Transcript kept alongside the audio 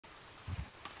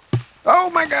Oh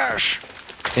my gosh!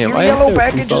 Yeah, Your yellow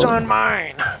package is on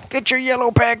mine. Get your yellow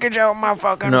package out my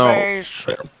fucking face.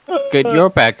 Get your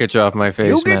package off my face,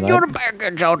 You get man. your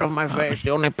package out of my face.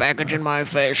 The only package in my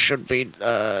face should be,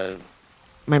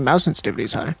 my mouse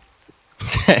sensitivity's high.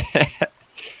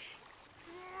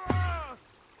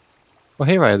 Well,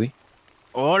 hey, Riley.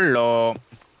 Hola.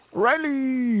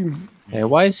 Riley! Hey,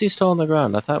 why is he still on the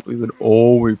ground? I thought we would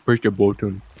always push the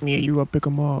button. Yeah, you go pick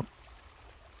him up.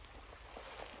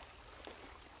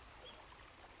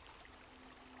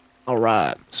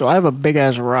 Alright, so I have a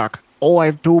big-ass rock. Oh, I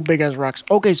have 2 big-ass rocks.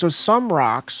 Okay, so some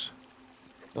rocks,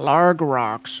 large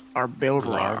rocks, are build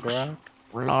rocks.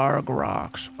 Large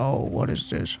rocks. Oh, what is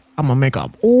this? I'm gonna make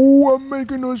up. Oh, I'm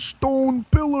making a stone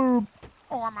pillar.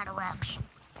 Oh, I'm out of rocks.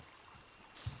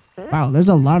 Wow, there's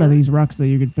a lot of these rocks that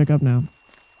you could pick up now.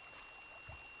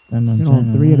 You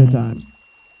know, 3 at a time.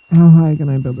 How high can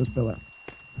I build this pillar?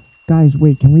 Guys,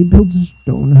 wait, can we build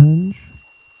Stonehenge?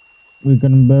 We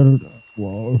can build a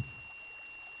wall.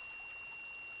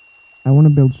 I want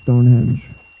to build Stonehenge.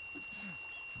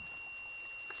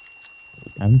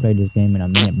 I haven't played this game in a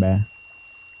minute, bruh.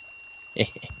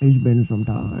 It's been some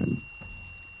time.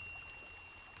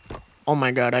 Oh my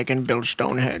god, I can build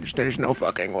Stonehenge. There's no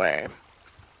fucking way.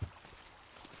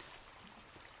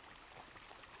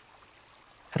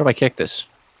 How do I kick this?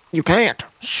 You can't.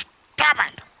 Stop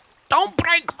it! Don't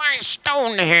break my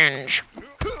Stonehenge!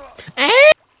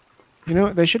 You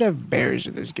know, they should have bears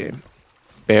in this game.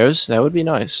 Bears? That would be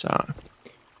nice.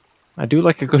 I do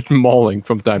like a good mauling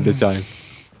from time to time.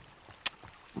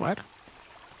 What?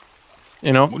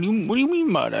 You know? What do you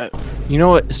mean by that? You know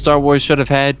what Star Wars should have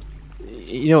had?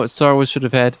 You know what Star Wars should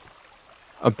have had?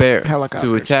 A bear Helicopters.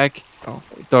 to attack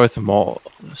Darth Maul,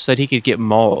 so that he could get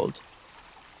mauled.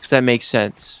 Because that makes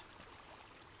sense.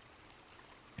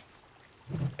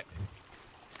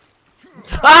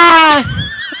 Ah!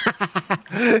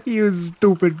 You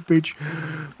stupid bitch.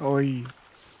 Oi.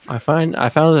 I found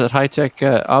that high-tech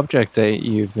object that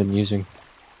you've been using.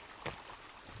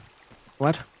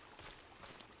 What?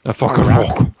 A fucking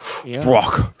rock. Yeah.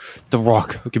 Rock. The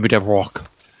rock. Give me that rock.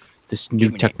 This new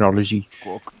technology.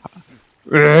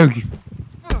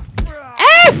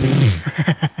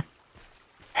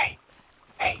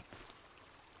 Hey.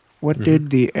 What did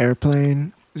the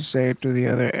airplane say to the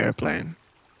other airplane?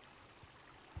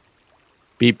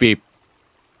 Beep beep.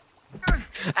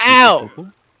 Ow!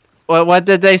 What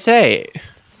did they say?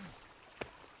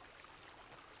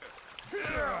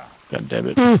 God damn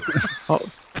it.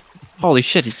 Holy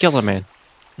shit, he killed a man.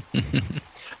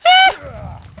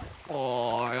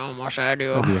 Oh, I almost had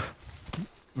you.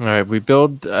 Alright, we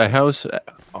build a house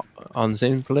on the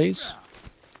same place.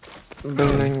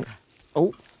 Building.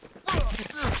 Oh.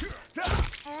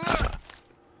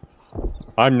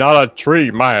 I'm not a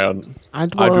tree man. I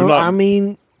do not- I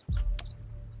mean,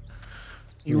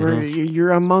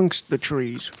 you're amongst the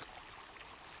trees.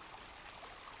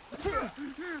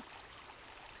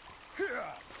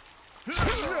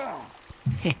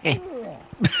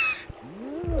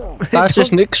 Das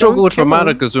ist nicht so gut für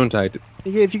meine Gesundheit.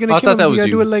 Yeah, if you're gonna I kill thought that him, you was gotta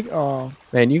you. do it like, oh.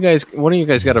 Man, one of you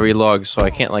guys got to relog so I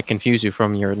can't like confuse you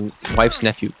from your wife's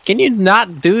nephew. Can you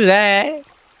not do that?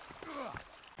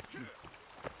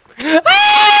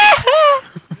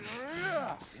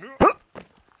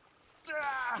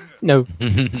 No.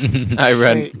 I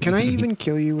ran. Hey, can I even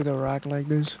kill you with a rock like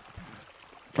this?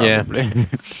 Yeah.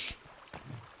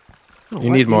 Oh, You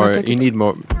what? need more. not You need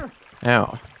more.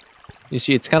 Ow. You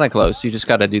see, it's kind of close. You just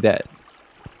got to do that.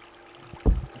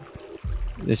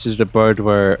 This is the bird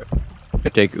where I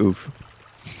take oof.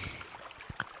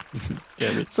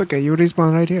 It's okay, you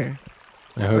respawn right here.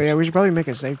 I Oh hope. yeah, we should probably make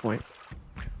a save point.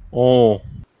 Oh.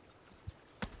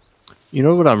 You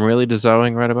know what I'm really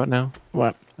desiring right about now?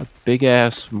 What? A big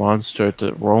ass monster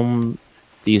to roam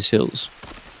these hills.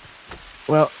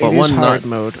 Well, But it is one hard not-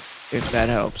 mode, if that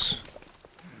helps.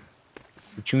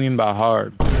 What you mean by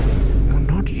hard? No,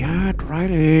 not yet,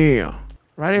 Riley.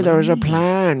 Riley, there is a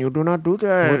plan. You do not do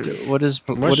this. What is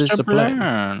What's the plan?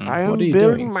 I am what are you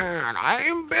build doing? man. I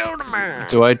am build man.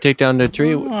 Do I take down the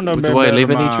tree? Oh, no, Do I leave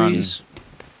any man. trees?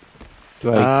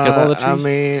 Do I kill all the trees? I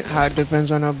mean, it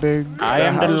depends on how big I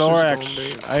am the house is gonna Lorax.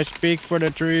 be. I speak for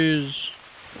the trees.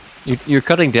 You're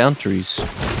cutting down trees.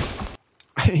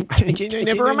 I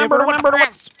never remember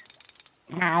this.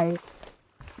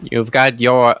 You've got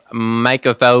your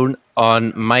microphone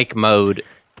on mic mode.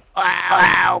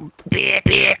 Wow,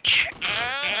 bitch.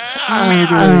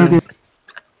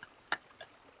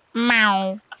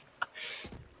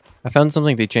 I found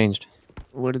something they changed.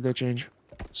 What did they change?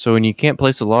 So when you can't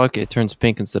place a log, it turns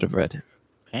pink instead of red.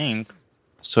 Pink.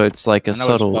 So it's like a I know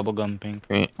subtle. it's bubblegum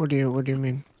pink. What do you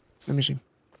mean? Let me see.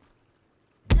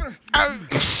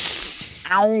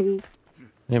 Ow.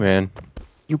 Hey, man.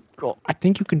 You go. I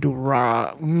think you can do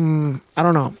raw. I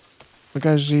don't know.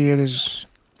 Because see, it is.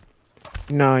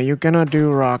 No, you cannot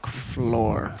do rock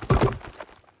floor.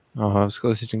 Oh, I was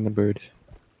close hitting the bird.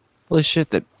 Holy shit,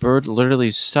 that bird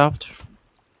literally stopped.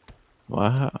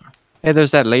 Wow. Hey,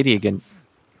 there's that lady again.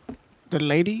 The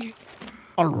lady?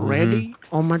 Already?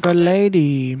 Oh my god,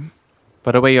 lady.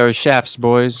 Put away your shafts,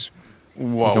 boys. We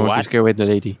Whoa, don't want to what? scare away the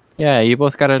lady. Yeah, you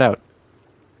both got it out.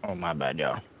 Oh, my bad,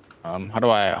 yo. How do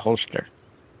I holster?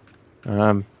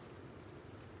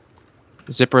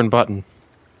 Zipper and button.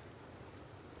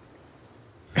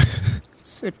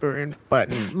 Zipper and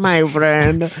button. My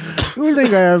friend. You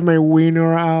think I have my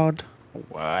wiener out?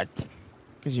 What?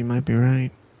 Because you might be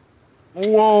right.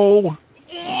 Whoa.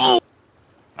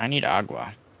 I need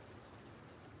agua.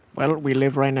 Well, we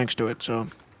live right next to it, so.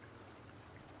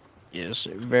 Yes,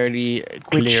 very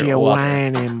Quit clear your water.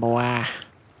 whining, boy.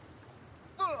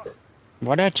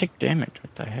 Why did I take damage?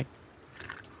 What the heck?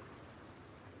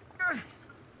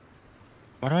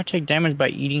 Why do I take damage by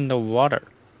eating the water?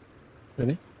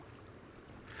 Really?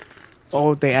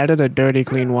 Oh, they added a dirty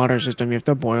clean water system. You have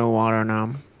to boil water now.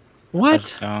 That's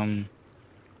What? dumb.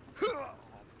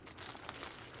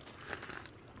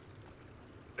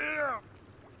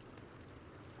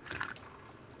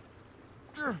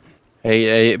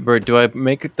 Hey, Bird, do I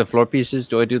make the floor pieces?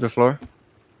 Do I do the floor?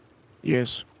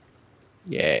 Yes.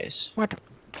 Yes. What?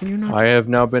 Can you not? I have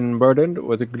now been burdened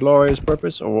with a glorious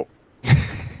purpose. Oh,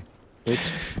 wait.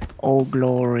 Oh,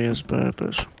 glorious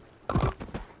purpose.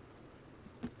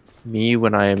 Me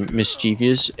when I am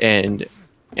mischievous and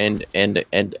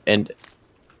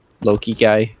Loki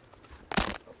guy.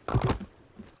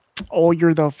 Oh,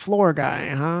 you're the floor guy,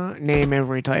 huh? Name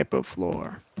every type of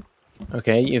floor.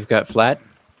 Okay, you've got flat.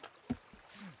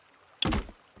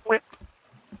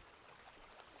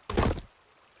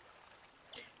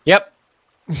 Yep.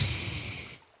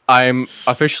 I'm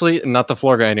officially not the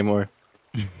floor guy anymore.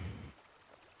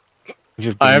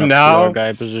 You've I am been now- floor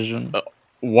guy position.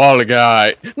 Wall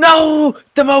guy. No!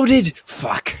 Demoted!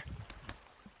 Fuck.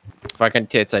 Fucking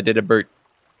tits, I did a Bert.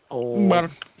 Oh. But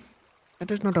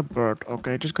That is not a bird,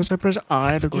 okay? Just because I press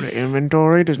I to go to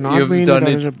inventory does not You've mean done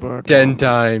that it is a bird. 10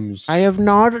 times. I have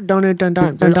not done it 10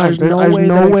 times. There's There's no there's way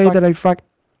no way that I fuck.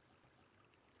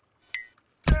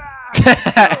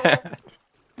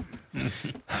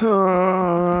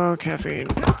 Caffeine.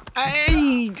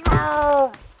 Ay!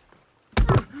 Oh!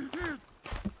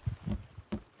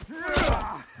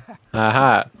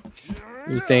 Aha.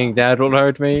 You think that'll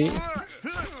hurt me?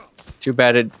 Too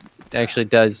bad it actually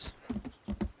does.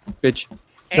 Bitch.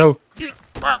 No.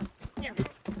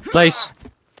 Place.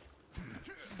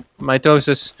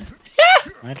 Mitosis.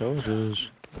 my doses.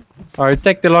 Alright,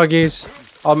 take the loggies.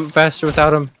 I'm faster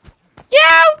without them.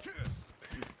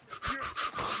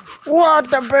 What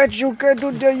the bitch you can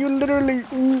do there? You literally.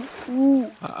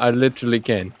 I literally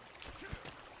can.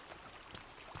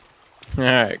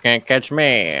 Can't catch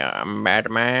me, I'm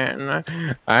Batman.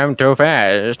 I'm too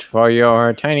fast for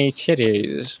your tiny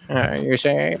titties. You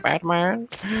say, Batman?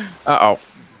 Uh-oh.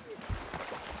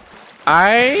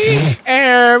 I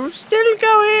am still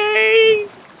going.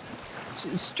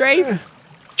 Strafe,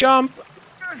 jump,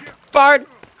 fart.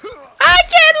 I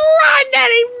can't run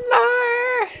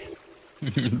anymore.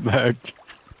 But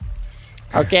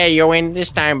Okay, you win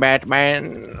this time,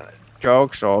 Batman.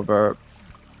 Joke's over.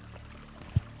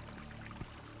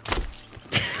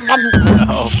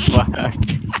 oh fuck.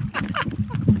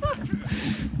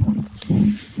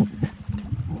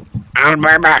 I'll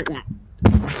be back,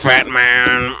 fat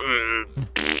man.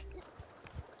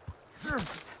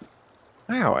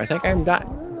 Wow, I think I'm done.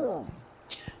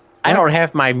 I don't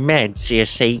have my meds, you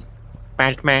see,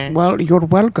 Batman. Well, you're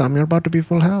welcome. You're about to be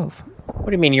full health. What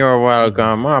do you mean you're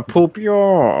welcome? I'll poop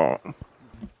your...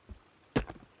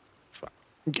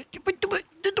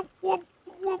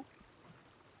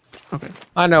 Okay.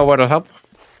 I know what'll help.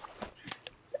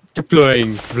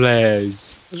 Deploying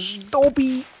flares.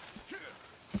 Dopey.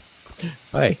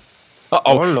 Hey.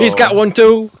 Uh-oh, Oh, he's got Lord. one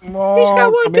too. Oh,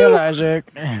 got one come here, too.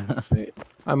 Isaac.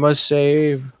 I must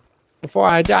save before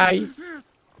I die.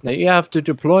 Now you have to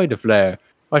deploy the flare.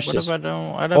 Watch What this. if I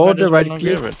don't? What if Hold I the just right wanna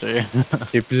click. give it to you?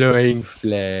 Deploying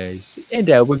flares. And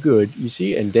that we're good, you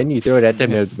see? And then you throw it at the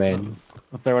milkman.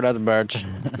 I'll throw it at the bird.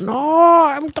 No,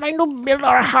 I'm trying to build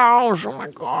our house. Oh my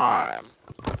god.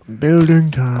 Building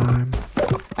time.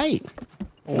 Hey.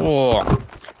 Oh,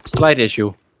 Slight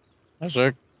issue.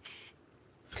 Isaac.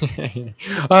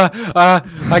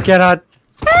 I cannot.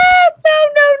 No.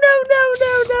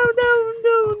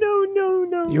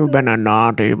 You've been a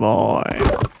naughty boy.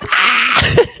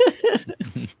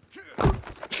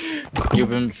 You've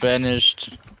been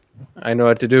banished. I know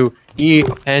what to do.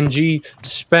 ENG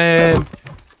spam.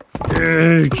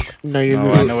 No, you're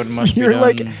No, I know what must be you're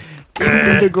like done.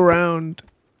 into the ground.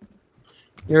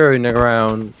 You're in the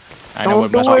ground. I know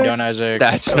what Don't must do be it. done, Isaac.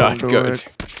 That's Don't not do good. it.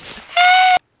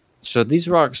 So these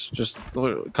rocks just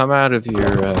come out of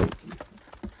your.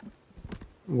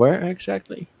 Where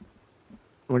exactly?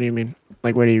 What do you mean?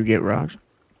 Like, where do you get rocks?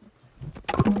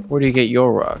 Where do you get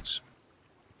your rocks?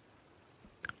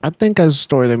 I think I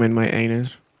store them in my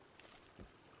anus.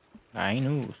 I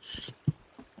know.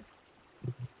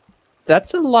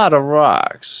 That's a lot of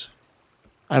rocks.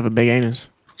 I have a big anus.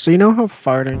 So you know how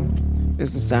farting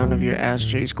is the sound of your ass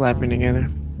cheeks clapping together?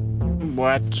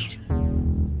 What?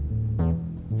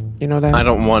 You know that? I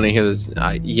don't want to hear this.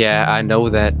 Yeah, I know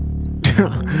that.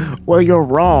 Well, you're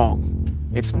wrong.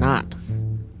 It's not.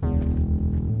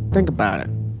 Think about it.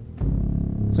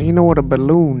 So you know what a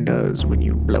balloon does when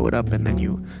you blow it up and then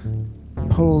you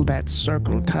pull that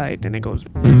circle tight and it goes,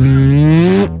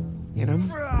 you know?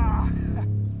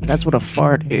 That's what a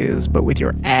fart is, but with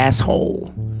your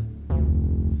asshole.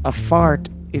 A fart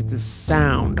is the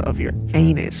sound of your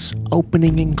anus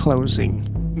opening and closing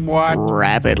What?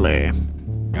 rapidly.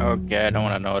 Okay, I don't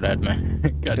want to know that, man.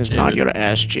 God It's damn not it. your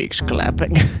ass cheeks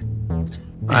clapping.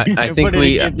 I think Put it,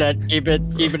 we. keep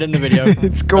it in the video.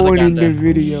 It's For going in the content.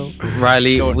 video.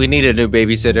 Riley, Let's go. we need a new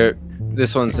babysitter.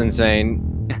 This one's insane.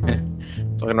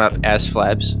 Talking about ass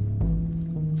flaps.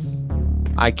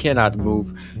 I cannot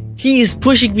move. He is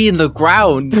pushing me in the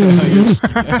ground.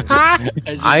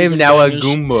 I am now a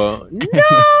Goomba.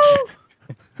 No!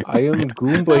 I am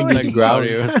Goomba in this Like ground.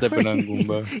 Mario stepping on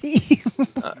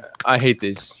Goomba. I hate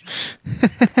this.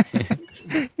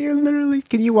 You're literally.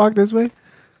 Can you walk this way?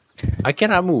 I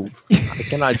cannot move. I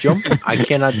cannot jump. I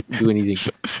cannot do anything.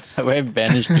 Have I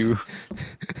banished you?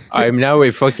 I am now a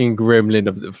fucking gremlin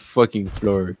of the fucking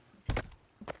floor.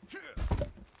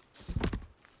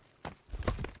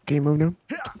 Can you move now?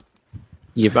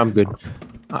 Yep, I'm good.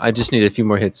 I just need a few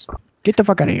more hits. Get the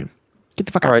fuck out of here. Get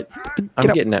the fuck out. All right, Get I'm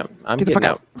up. getting out. I'm Get the getting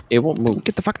fuck out. It won't move.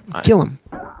 Get the fuck. I- Kill him.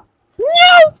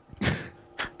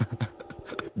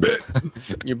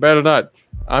 You better not.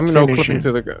 I'm no Finish clipping him.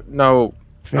 through the. No,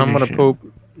 I'm gonna Finish him.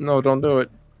 poop. No, don't do it.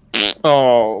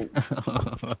 Oh,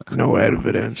 No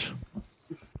evidence.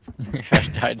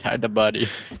 Hide the body.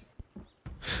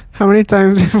 How many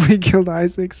times have we killed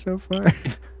Isaac so far?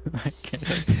 4 or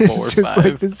It's just 5.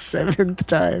 like the 7th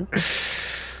time.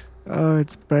 Oh,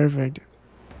 it's perfect.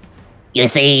 You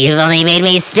see, you've only made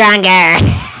me stronger.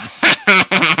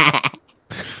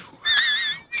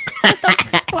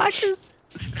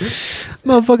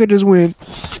 Motherfucker just went.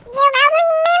 You've only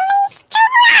made me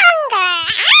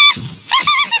stronger.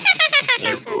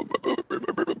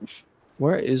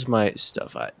 where is my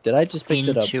stuff at? Did I just pick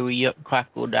it up? Into your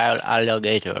crocodile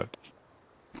alligator.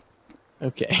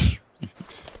 Okay.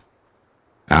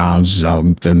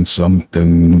 Something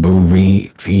movie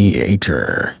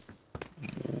theater.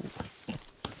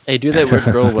 Hey, do that weird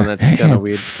girl one. That's kind of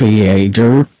weird.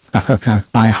 Theater?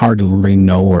 I hardly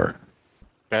know her.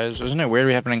 Guys, isn't it weird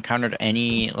we haven't encountered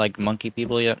any, like, monkey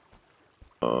people yet?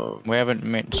 We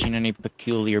haven't seen any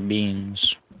peculiar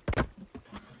beings.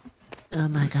 Oh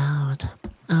my god.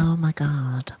 Oh my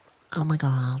god. Oh my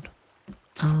god.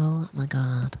 Oh my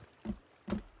god.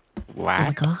 Oh my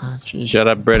What? god. Shut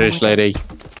up, British lady.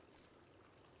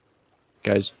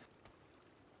 Guys.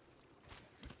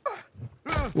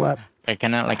 What? I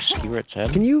cannot, like, skewer its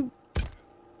head. Can you?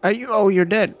 Are you? Oh, you're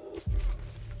dead.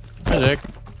 Isaac.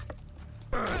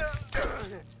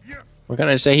 What can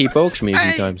I say? He pokes me a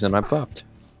few times and I popped.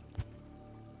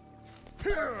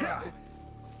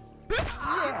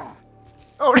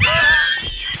 Oh,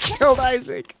 you killed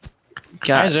Isaac.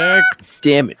 God Isaac!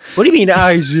 damn it. What do you mean,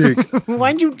 Isaac?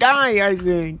 Why'd you die,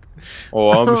 Isaac?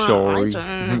 Oh, I'm sorry.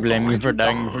 Isaac, Blame me why'd for you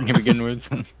dying die? to begin with.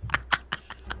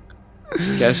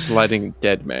 Gaslighting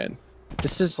dead man.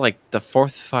 This is like the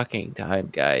 4th fucking time,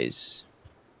 guys.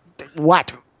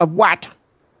 What? Of what?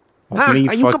 Of Huh? me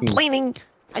Are you fucking- complaining?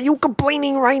 Are you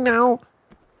complaining right now?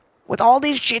 With all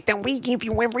this shit that we give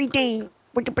you every day.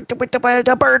 With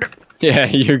the bird. Yeah,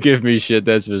 you give me shit,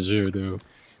 that's for sure, though.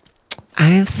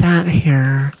 I've sat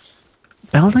here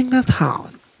building this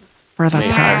house for the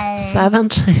Yeah. past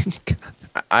 17.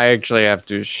 I actually have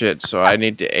to shit, so I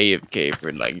need to AFK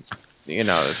for like, you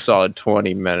know, a solid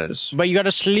 20 minutes. But you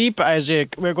gotta sleep,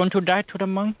 Isaac. We're going to die to the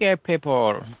monkey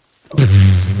people.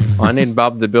 I need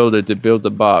Bob the Builder to build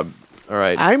the Bob.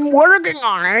 Alright. I'm working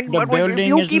on it, The but if building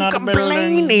you is keep not a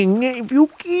building. complaining, if you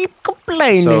keep So,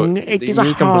 complaining, it is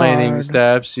me complaining hard.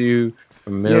 stops you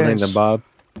from building the Yes. Bob?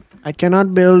 I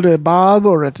cannot build a bob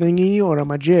or a thingy or a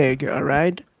majig,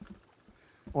 alright?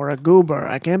 or a goober.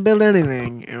 I can't build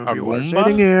anything. If A you were Goomba?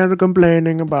 sitting here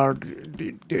complaining about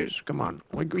this, come on.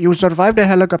 You survived a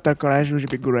helicopter crash. You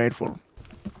should be grateful.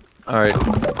 All right.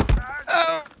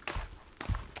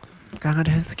 God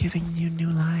has given you new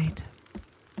light.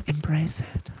 Embrace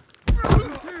it.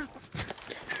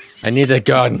 I need the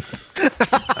gun.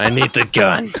 I need the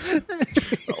gun.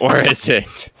 Where is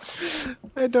it?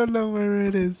 I don't know where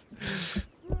it is.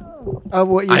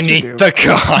 What? I Yes, need you do. the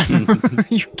gun.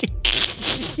 You can-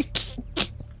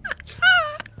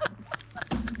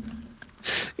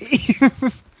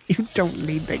 you don't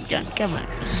need the gun. Come on.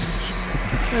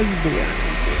 Let's be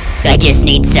honest. I just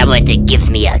need someone to give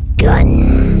me a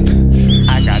gun.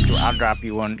 I got you. I'll drop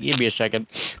you one. Give me a second.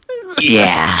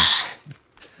 Yeah.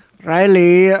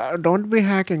 Riley, don't be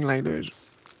hacking like this.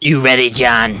 You ready,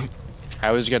 John? I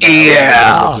was gonna.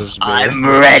 Yeah, I'm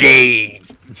ready.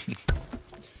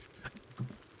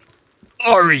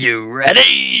 Are you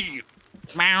ready?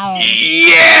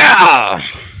 Yeah.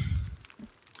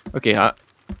 Okay,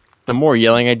 the more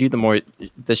yelling I do, the more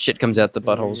the shit comes out the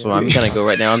butthole. So I'm gonna go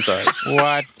right now. I'm sorry.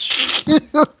 What?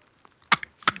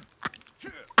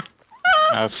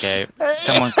 Okay.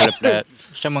 Someone clip that.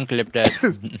 Someone clip that.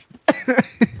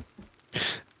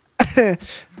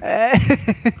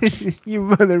 You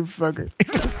motherfucker.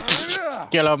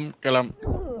 Kill him. Kill him.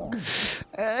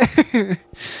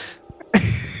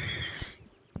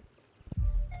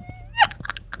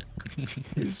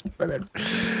 This mother.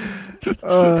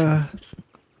 Uh,